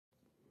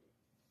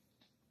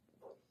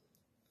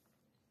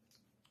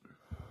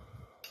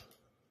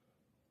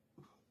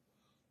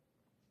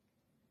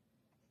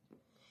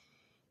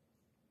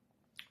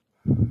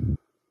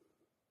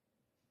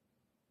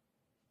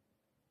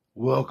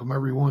Welcome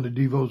everyone to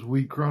Devo's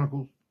Weed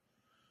Chronicles.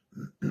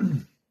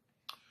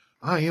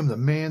 I am the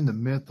man, the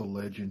myth, the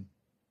legend,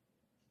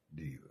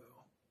 Devo.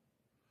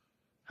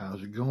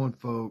 How's it going,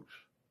 folks?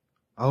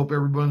 I hope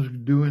everyone's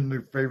doing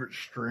their favorite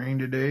strain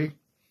today.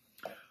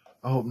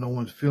 I hope no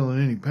one's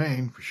feeling any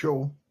pain, for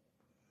sure.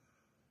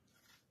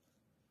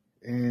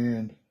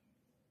 And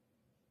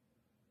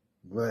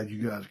glad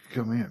you guys could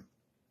come in.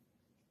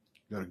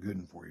 Got a good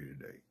one for you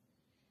today.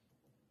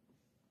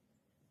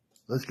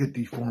 Let's get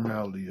these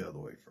formalities out of the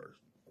way first.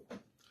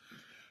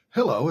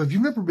 Hello, if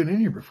you've never been in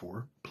here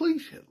before,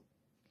 please hit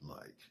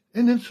like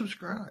and then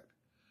subscribe.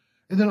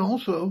 And then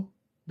also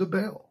the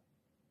bell.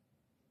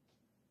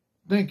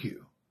 Thank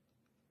you.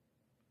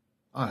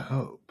 I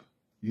hope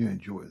you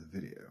enjoy the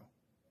video.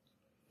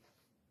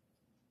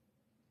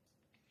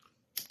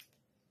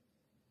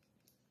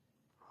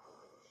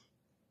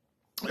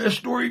 This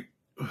story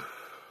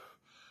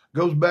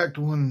goes back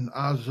to when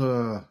I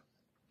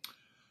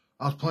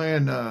was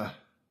playing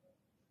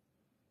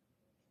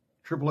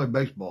AAA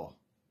baseball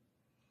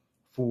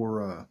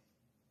for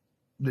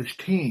this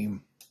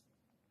team.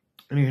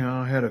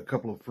 Anyhow, I had a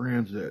couple of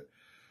friends that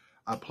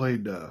I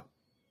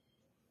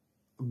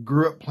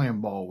grew up playing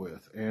ball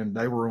with, and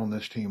they were on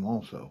this team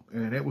also.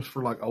 And it was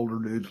for like older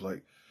dudes,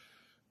 like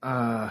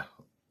I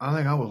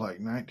think I was like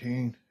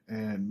 19,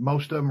 and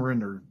most of them were in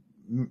their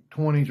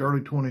 20s, early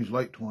 20s,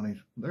 late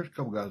 20s. There's a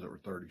couple guys that were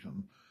 30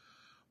 something,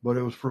 but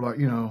it was for like,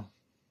 I don't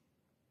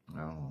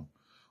know.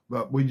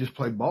 But we just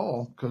played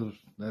ball because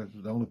that's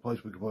the only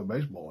place we could play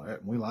baseball at,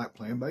 and we like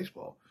playing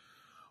baseball.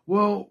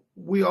 Well,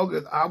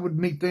 I would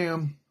meet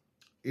them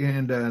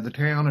in the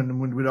town, and then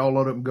we'd all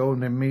load up and go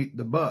and then meet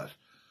the bus.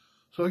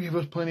 So it gave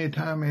us plenty of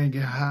time, man, to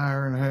get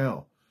higher than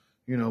hell.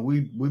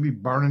 We'd be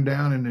burning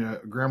down in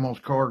grandma's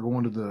car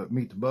going to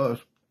meet the bus,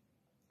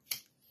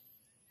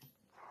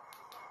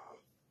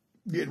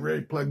 getting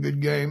ready to play a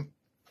good game.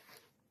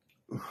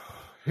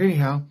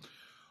 Anyhow,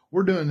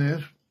 we're doing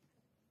this.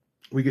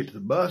 We get to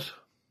the bus.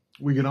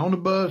 We get on the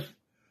bus.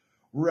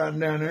 We're riding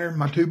down there.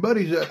 My two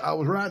buddies that I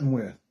was riding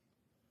with,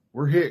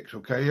 we're Hicks,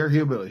 okay? They're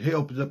hillbilly. He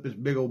opens up this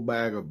big old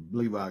bag of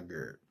Levi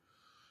Garrett.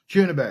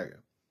 Chewing tobacco.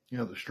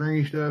 The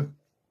stringy stuff.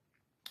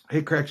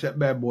 He cracks that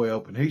bad boy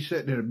open. He's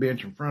sitting at a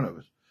bench in front of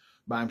us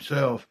by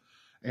himself.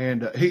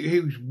 And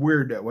he was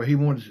weird that way. He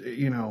wanted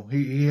to,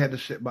 he had to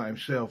sit by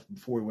himself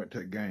before he went to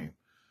the game.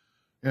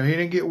 He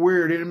didn't get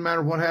weird. It didn't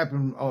matter what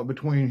happened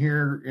between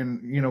here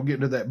and,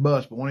 getting to that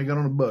bus. But when he got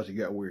on the bus, he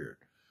got weird.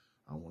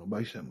 I don't want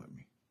nobody sitting with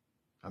me.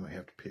 I may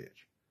have to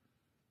pitch.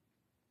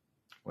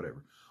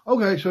 Whatever.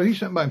 Okay, so he's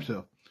sitting by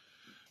himself.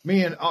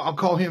 Me and I'll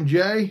call him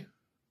Jay,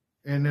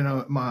 and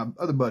then my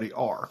other buddy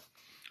R.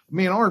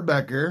 Me and R's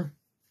back there.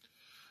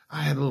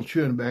 I had a little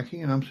chewing tobacco,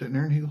 and I'm sitting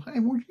there, and he goes, "Hey,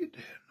 where'd you get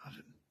that?" I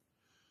said,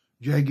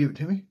 "Jay, give it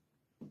to me."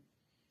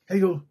 He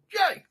goes,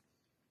 "Jay,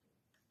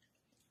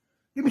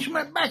 give me some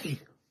of that backy."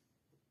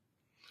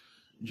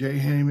 Jay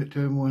handed it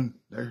to him when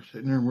they're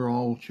sitting there, and we're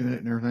all chewing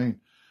it and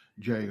everything.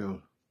 Jay goes,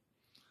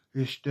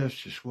 "This stuff's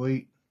so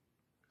sweet,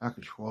 I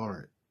could swallow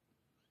it."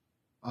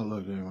 I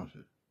looked at him, I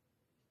said,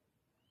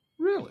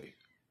 "Really?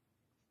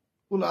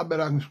 Well, I bet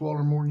I can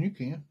swallow more than you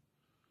can."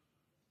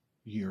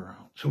 You're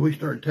on. So we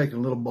started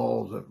taking little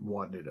balls of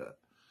wadding it up.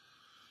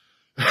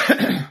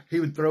 He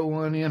would throw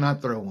one in,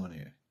 I'd throw one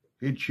in.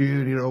 He'd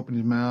chew it, he'd open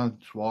his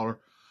mouth, swallow.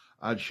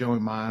 I'd show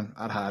him mine.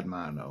 I'd hide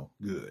mine, though.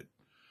 Good.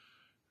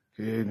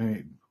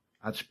 Okay,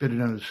 I'd spit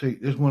it under the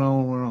seat. This went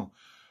on.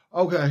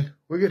 Okay,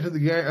 we get to the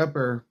game up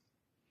there.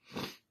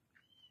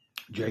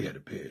 Jay had to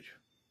pitch.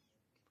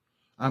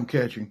 I'm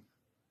catching.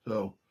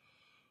 So,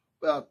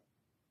 about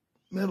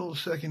middle of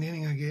the second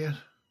inning, I guess.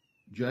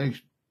 Jay,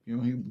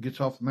 he gets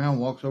off the mound,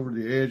 walks over to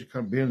the edge,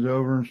 kind of bends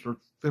over and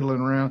starts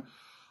fiddling around.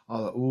 I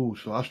thought, ooh,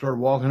 so I started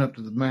walking up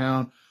to the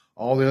mound.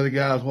 All the other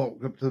guys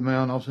walked up to the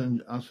mound. All of a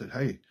sudden, I said,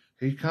 "Hey,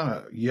 he's kind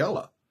of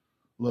yellow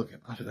looking."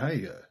 I said,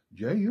 "Hey,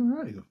 Jay, you all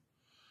right?" He goes,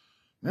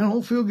 "Man, I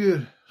don't feel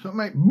good.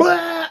 Something ain't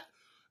blah."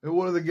 And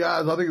one of the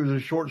guys, I think it was a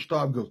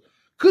shortstop, goes,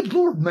 "Good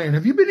Lord, man,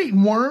 have you been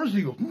eating worms?"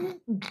 He goes,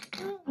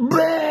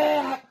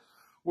 blah.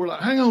 We're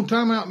like, "Hang on,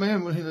 time out,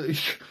 man."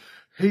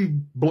 He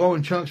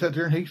blowing chunks out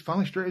there, and he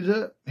finally straightens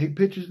up. He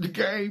pitches the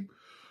game.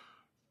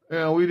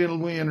 We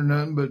didn't win or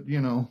nothing, but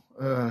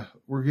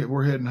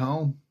we're heading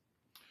home.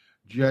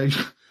 Jay's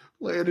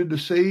laying in the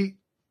seat.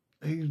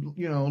 He's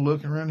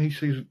looking around. He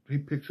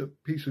picks up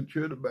a piece of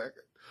chewing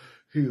tobacco.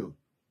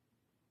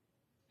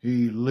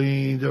 He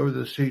leans over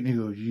the seat and he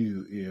goes,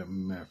 "You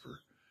MFer,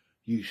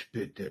 you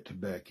spit that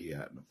tobacco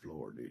out on the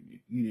floor, didn't you?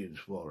 You didn't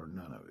swallow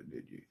none of it,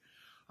 did you?"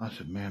 I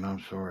said, "Man, I'm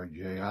sorry,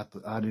 Jay. I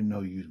didn't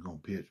know you was going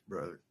to pitch,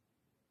 brother."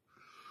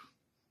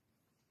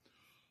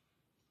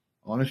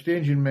 Honest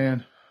engine,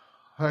 man.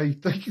 Hey,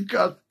 thank you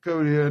guys for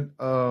coming in.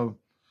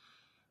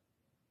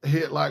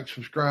 Hit like,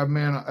 subscribe,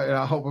 man.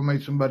 I hope I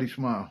made somebody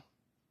smile.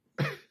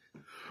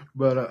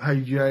 But,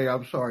 hey, Jay,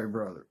 I'm sorry,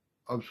 brother.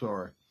 I'm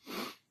sorry.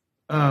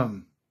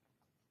 God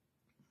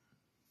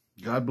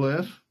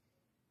bless.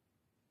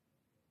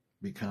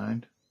 Be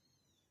kind.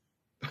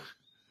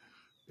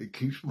 And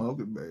keep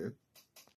smoking, man.